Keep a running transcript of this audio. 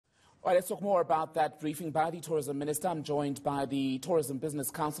Well, let's talk more about that briefing by the Tourism Minister. I'm joined by the Tourism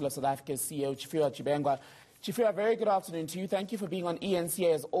Business Council of South Africa's CEO, Tshivhengwa. Tshifhiwa, very good afternoon to you. Thank you for being on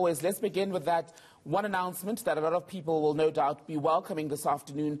ENCA as always. Let's begin with that one announcement that a lot of people will no doubt be welcoming this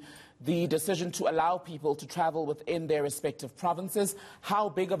afternoon, the decision to allow people to travel within their respective provinces. How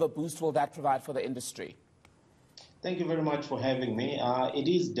big of a boost will that provide for the industry? Thank you very much for having me. It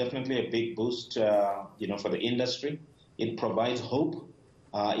is definitely a big boost, for the industry. It provides hope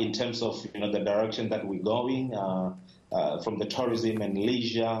in terms of, the direction that we're going from the tourism and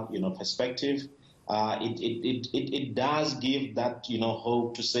leisure, perspective. It does give that,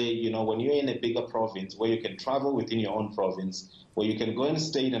 hope to say, when you're in a bigger province where you can travel within your own province, where you can go and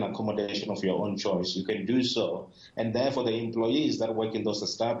stay in an accommodation of your own choice, you can do so. And therefore, the employees that work in those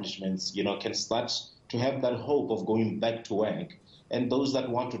establishments, can start to have that hope of going back to work. And those that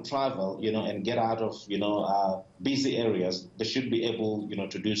want to travel, and get out of, busy areas, they should be able,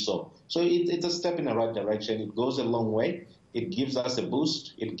 to do so. So it's a step in the right direction. It goes a long way. It gives us a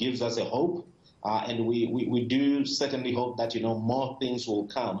boost. It gives us a hope. And we do certainly hope that, more things will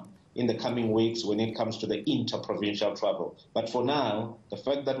come in the coming weeks when it comes to the inter-provincial travel. But for now, the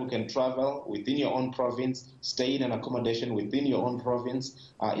fact that we can travel within your own province, stay in an accommodation within your own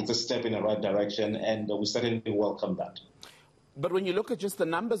province, it's a step in the right direction, and we certainly welcome that. But when you look at just the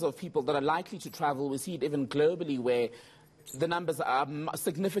numbers of people that are likely to travel, we see it even globally where the numbers are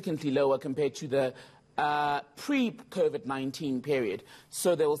significantly lower compared to the pre-COVID-19 period.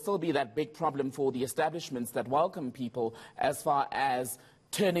 So there will still be that big problem for the establishments that welcome people as far as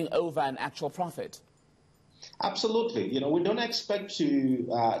turning over an actual profit. Absolutely. We don't expect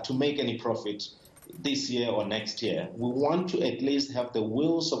to make any profit this year or next year. We want to at least have the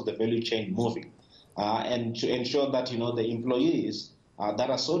wheels of the value chain moving. And to ensure that, the employees that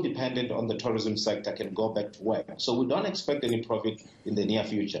are so dependent on the tourism sector can go back to work. So we don't expect any profit in the near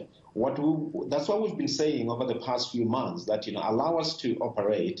future. That's what we've been saying over the past few months, that, allow us to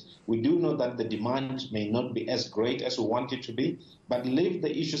operate. We do know that the demand may not be as great as we want it to be, but leave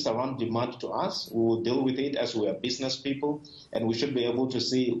the issues around demand to us. We will deal with it as we are business people, and we should be able to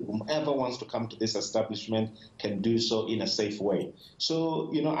see whomever wants to come to this establishment can do so in a safe way. So,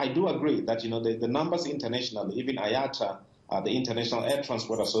 I do agree that, the numbers internationally, even IATA, the International Air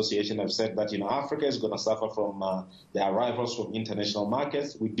Transport Association, have said that, Africa is going to suffer from the arrivals from international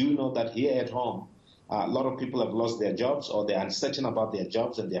markets. We do know that here at home, a lot of people have lost their jobs, or they're uncertain about their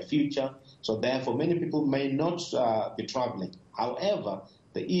jobs and their future. So therefore, many people may not be traveling. However,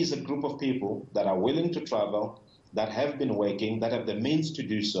 there is a group of people that are willing to travel, that have been working, that have the means to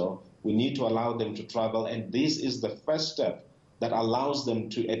do so. We need to allow them to travel, and this is the first step that allows them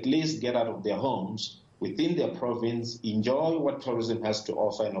to at least get out of their homes within their province, enjoy what tourism has to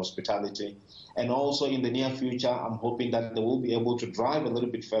offer in hospitality. And also in the near future, I'm hoping that they will be able to drive a little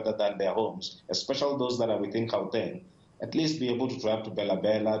bit further than their homes, especially those that are within Gauteng. At least be able to drive to Bela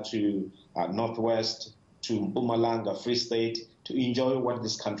Bela, to Northwest, to Mpumalanga, Free State, to enjoy what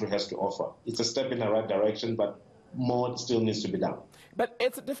this country has to offer. It's a step in the right direction, but more still needs to be done. But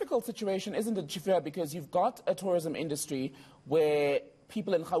it's a difficult situation, isn't it, Tshifhiwa, because you've got a tourism industry where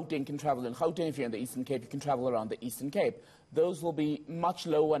people in Gauteng can travel. In Gauteng, if you're in the Eastern Cape, you can travel around the Eastern Cape. Those will be much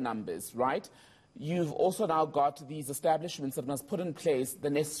lower numbers, right? You've also now got these establishments that must put in place the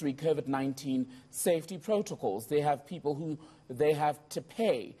necessary COVID-19 safety protocols. They have people who they have to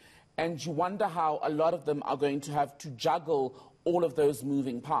pay. And you wonder how a lot of them are going to have to juggle all of those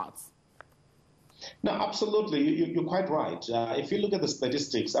moving parts. No, absolutely. You're quite right. If you look at the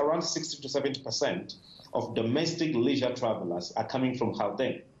statistics, around 60 to 70% of domestic leisure travelers are coming from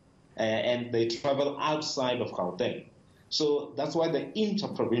Gauteng, and they travel outside of Gauteng. So that's why the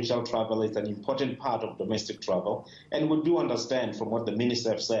inter-provincial travel is an important part of domestic travel. And we do understand from what the minister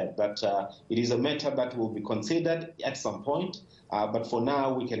have said that it is a matter that will be considered at some point. But for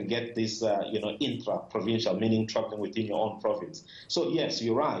now, we can get this, intra-provincial, meaning traveling within your own province. So yes,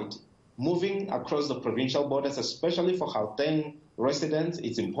 you're right. Moving across the provincial borders, especially for Gauteng residents,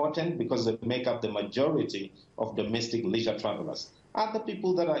 it's important because they make up the majority of domestic leisure travelers. Other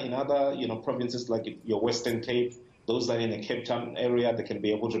people that are in other, provinces like your Western Cape, those that are in the Cape Town area, they can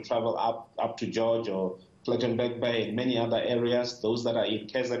be able to travel up to George or Plettenberg Bay and many other areas. Those that are in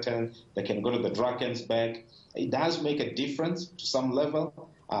KZN, they can go to the Drakensberg. It does make a difference to some level,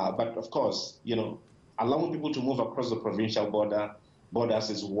 but of course, allowing people to move across the provincial borders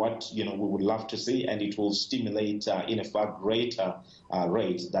is what we would love to see, and it will stimulate in a far greater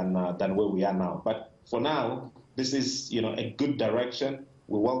rate than where we are now. But for now, this is a good direction.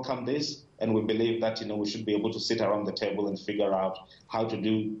 We welcome this, and we believe that we should be able to sit around the table and figure out how to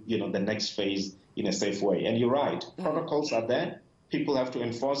do the next phase in a safe way. And you're right, protocols are there. people have to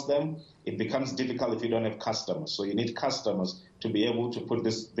enforce them, it becomes difficult if you don't have customers. So you need customers to be able to put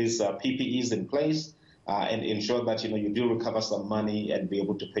these PPEs in place and ensure that you do recover some money and be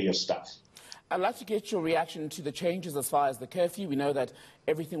able to pay your staff. I'd like to get your reaction to the changes as far as the curfew. We know that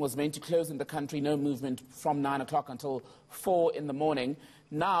everything was meant to close in the country, no movement from 9 o'clock until 4 in the morning.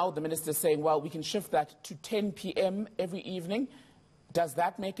 Now the minister is saying, well, we can shift that to 10 p.m. every evening. Does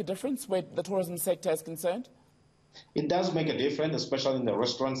that make a difference where the tourism sector is concerned? It does make a difference, especially in the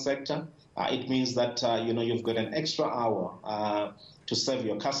restaurant sector. It means that, you've got an extra hour to serve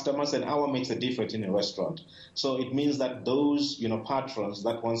your customers. An hour makes a difference in a restaurant. So it means that those, patrons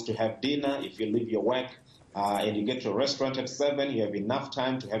that wants to have dinner, if you leave your work and you get to a restaurant at 7, you have enough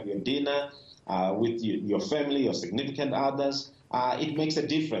time to have your dinner with your family, your significant others. It makes a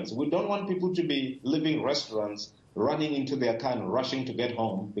difference. We don't want people to be leaving restaurants, running into their car and rushing to get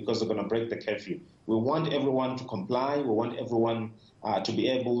home because they're going to break the curfew. We want everyone to comply. We want everyone to be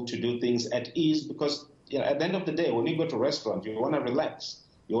able to do things at ease because at the end of the day, when you go to a restaurant, you want to relax.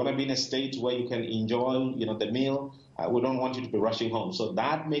 You want to be in a state where you can enjoy, the meal. We don't want you to be rushing home. So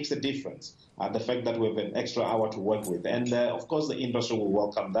that makes a difference, the fact that we have an extra hour to work with. And, of course, the industry will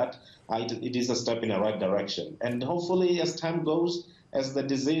welcome that. It is a step in the right direction. And hopefully, as time goes, as the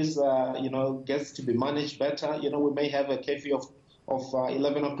disease, gets to be managed better, we may have a curfew of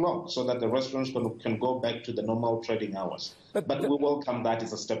 11 o'clock so that the restaurants can go back to the normal trading hours. But we welcome that.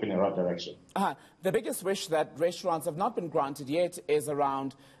 It's a step in the right direction. The biggest wish that restaurants have not been granted yet is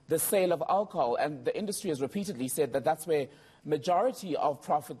around the sale of alcohol. And the industry has repeatedly said that that's where majority of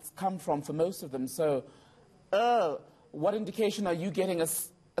profits come from for most of them. So what indication are you getting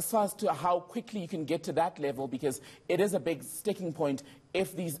as far as to how quickly you can get to that level? Because it is a big sticking point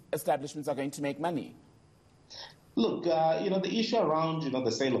if these establishments are going to make money. Look, the issue around,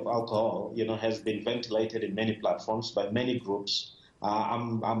 the sale of alcohol, has been ventilated in many platforms by many groups.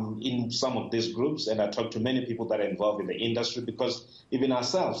 I'm in some of these groups, and I talk to many people that are involved in the industry because even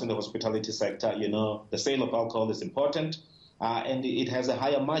ourselves in the hospitality sector, the sale of alcohol is important, and it has a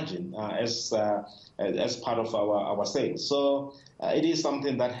higher margin as part of our sales. So it is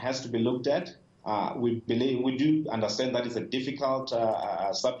something that has to be looked at. We do understand that it's a difficult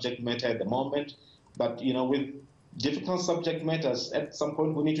subject matter at the moment, but with difficult subject matters, at some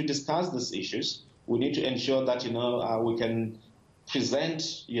point we need to discuss these issues. We need to ensure that we can present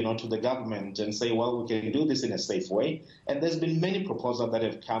to the government and say, well, we can do this in a safe way. And there's been many proposals that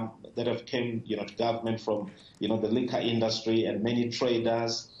have come to government from the liquor industry and many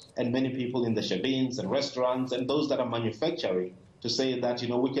traders and many people in the shebeens and restaurants and those that are manufacturing to say that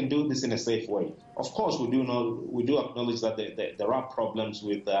we can do this in a safe way. Of course, we do acknowledge that there are problems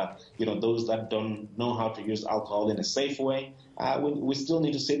with those that don't know how to use alcohol in a safe way. We still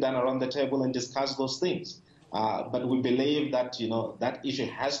need to sit down around the table and discuss those things. But we believe that that issue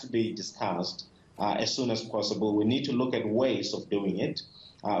has to be discussed as soon as possible. We need to look at ways of doing it.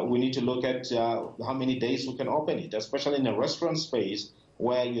 We need to look at how many days we can open it, especially in a restaurant space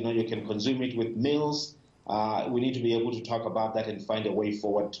where you can consume it with meals. We need to be able to talk about that and find a way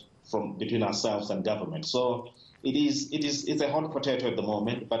forward between ourselves and government. So it's a hot potato at the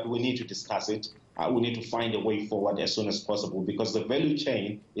moment, but we need to discuss it. We need to find a way forward as soon as possible because the value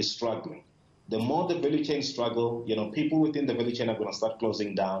chain is struggling. The more the value chain struggle, people within the value chain are going to start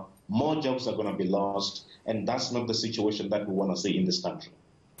closing down. More jobs are going to be lost, and that's not the situation that we want to see in this country.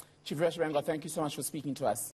 Chief Tshivhengwa, thank you so much for speaking to us.